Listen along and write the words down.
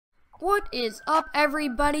What is up,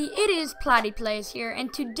 everybody? It is Platyplays here,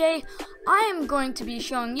 and today I am going to be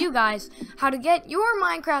showing you guys how to get your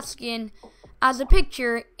Minecraft skin as a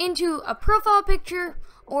picture into a profile picture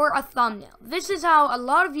or a thumbnail. This is how a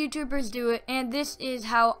lot of YouTubers do it, and this is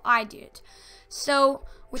how I do it. So,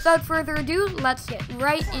 without further ado, let's get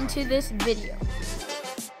right into this video.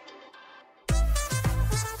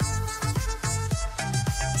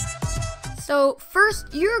 So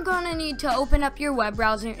first, you're gonna need to open up your web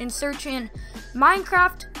browser and search in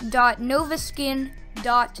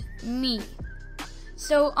minecraft.novaskin.me.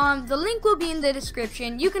 So the link will be in the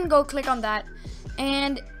description. You can go click on that,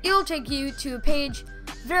 and it'll take you to a page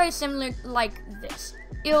very similar like this.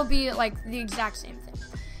 It'll be like the exact same thing.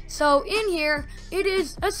 So in here, it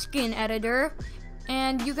is a skin editor,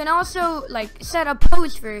 and you can also like set a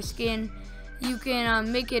pose for your skin. You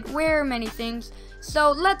can make it wear many things.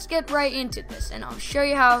 So let's get right into this, and I'll show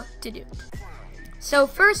you how to do it. So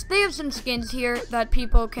first, they have some skins here that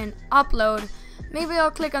people can upload. Maybe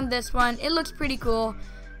I'll click on this one. It looks pretty cool.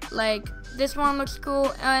 Like, this one looks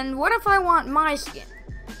cool. And what if I want my skin?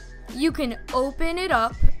 You can open it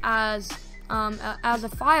up as a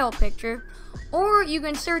file picture, or you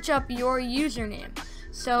can search up your username.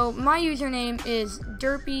 So my username is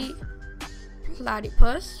Derpy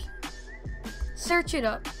Platypus. Search it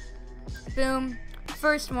up. Boom.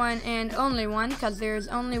 First one and only one, because there's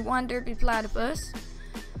only one Derpy Platypus.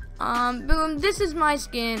 Boom. This is my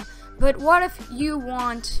skin. But what if you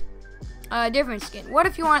want a different skin? What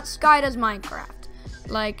if you want Sky Does Minecraft?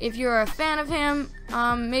 Like, if you're a fan of him,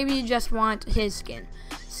 maybe you just want his skin.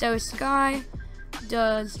 So Sky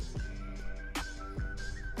Does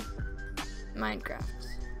Minecraft.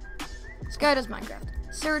 Sky Does Minecraft.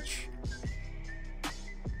 Search.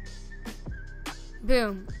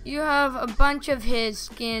 Boom. You have a bunch of his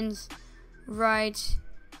skins right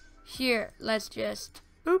here. Let's just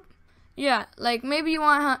boop. Yeah, like maybe you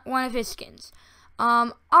want one of his skins.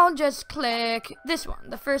 I'll just click this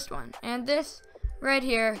one, the first one, and this right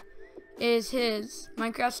here is his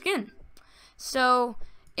Minecraft skin. So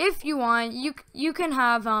if you want, you can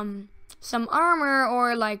have some armor,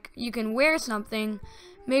 or like you can wear something.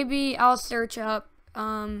 Maybe I'll search up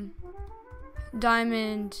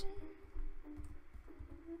diamond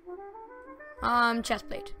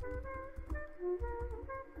chestplate.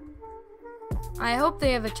 I hope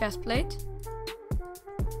they have a chestplate.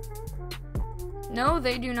 No,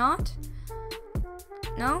 they do not.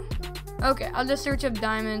 No? Okay, I'll just search up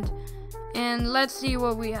diamond, and let's see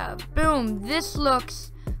what we have. Boom, this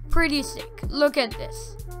looks pretty sick. Look at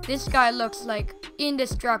this. This guy looks like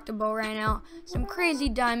indestructible right now. Some crazy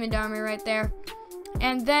diamond armor right there.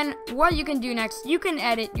 And then what you can do next, you can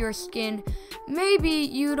edit your skin. Maybe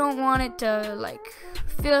you don't want it to like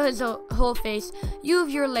fill his whole face. You have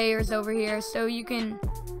your layers over here, so you can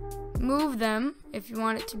move them if you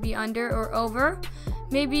want it to be under or over.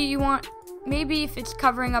 Maybe if it's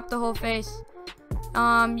covering up the whole face,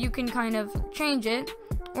 you can kind of change it,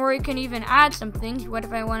 or you can even add some things. What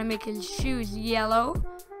if I want to make his shoes yellow?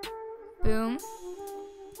 Boom.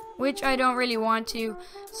 Which I don't really want to,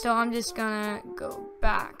 so I'm just gonna go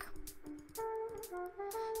back.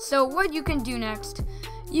 So what you can do next,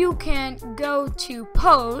 you can go to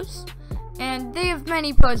pose, and they have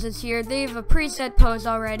many poses here. They have a preset pose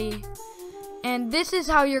already, and this is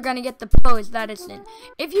how you're gonna get the pose that it's in.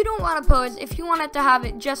 If you don't want to pose, if you wanted to have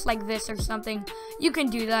it just like this or something, you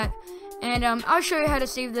can do that. And I'll show you how to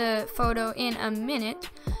save the photo in a minute.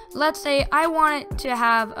 Let's say I want it to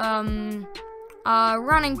have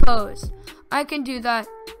running pose. I can do that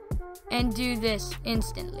and do this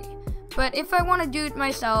instantly. But if I want to do it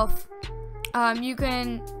myself, you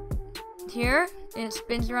can, here, it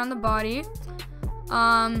spins around the body.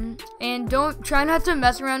 And try not to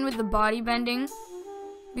mess around with the body bending,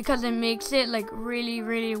 because it makes it like really,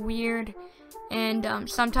 really weird. And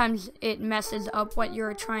sometimes it messes up what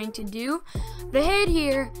you're trying to do. The head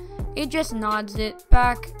here, it just nods it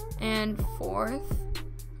back and forth.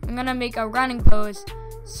 I'm gonna make a running pose,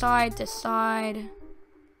 side to side,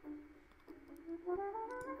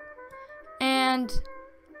 and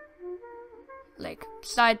like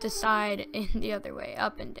side to side in the other way,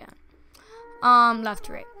 up and down, left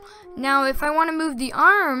to right. Now if I want to move the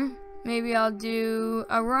arm, maybe I'll do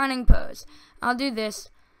a running pose. I'll do this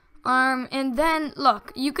arm, and then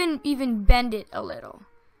look, you can even bend it a little,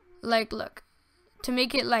 like look, to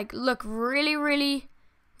make it like look really, really,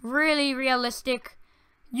 really realistic.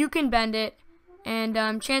 You can bend it,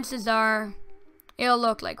 and chances are it'll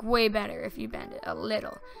look like way better if you bend it a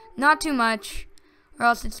little. Not too much, or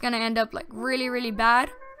else it's gonna end up like really, really bad.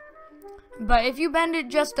 But if you bend it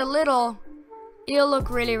just a little, it'll look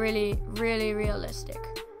really, really, really realistic.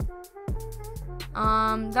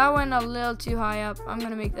 That went a little too high up. I'm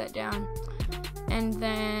gonna make that down. And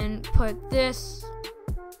then put this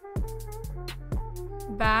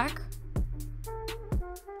back.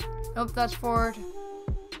 Oh, that's forward.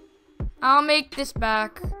 I'll make this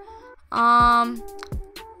back.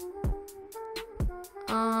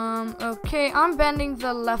 Okay, I'm bending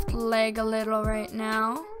the left leg a little right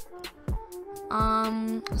now.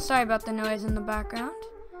 Sorry about the noise in the background.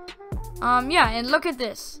 Yeah, and look at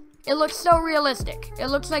this. It looks so realistic. It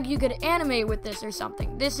looks like you could animate with this or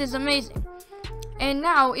something. This is amazing. And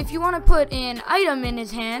now, if you want to put an item in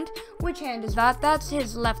his hand, which hand is that? That's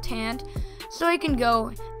his left hand. So he can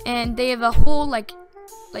go, and they have a whole, like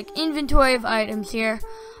inventory of items here.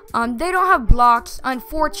 They don't have blocks,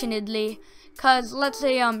 unfortunately, because let's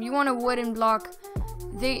say you want a wooden block.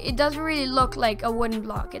 It doesn't really look like a wooden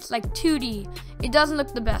block. It's like 2D. It doesn't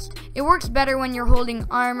look the best. It works better when you're holding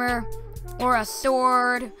armor or a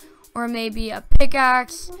sword or maybe a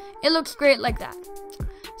pickaxe. It looks great like that.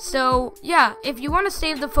 So yeah, if you want to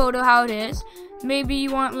save the photo how it is, maybe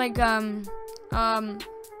you want like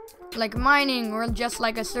mining or just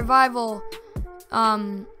like a survival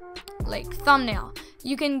like thumbnail.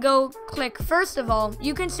 You can go click, first of all,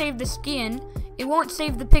 you can save the skin. It won't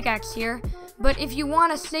save the pickaxe here, but if you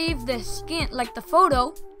want to save the skin, like the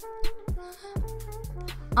photo,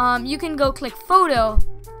 you can go click photo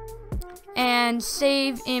and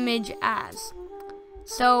save image as.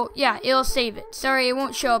 So yeah, it'll save it. Sorry, it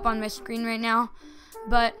won't show up on my screen right now,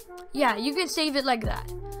 but yeah, you can save it like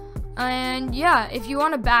that. And yeah, if you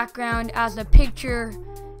want a background as a picture,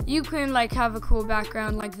 you can like have a cool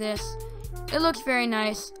background like this. It looks very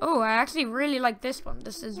nice. Oh, I actually really like this one.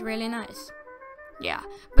 This is really nice. Yeah,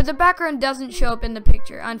 but the background doesn't show up in the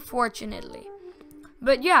picture, unfortunately.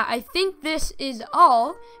 But yeah, I think this is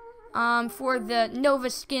all for the Nova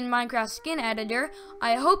Skin Minecraft skin editor.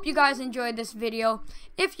 I hope you guys enjoyed this video.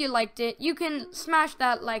 If you liked it, you can smash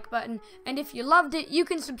that like button, and if you loved it, you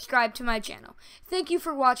can subscribe to my channel. Thank you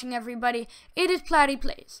for watching, everybody. It is Platty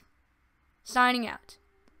Plays, signing out.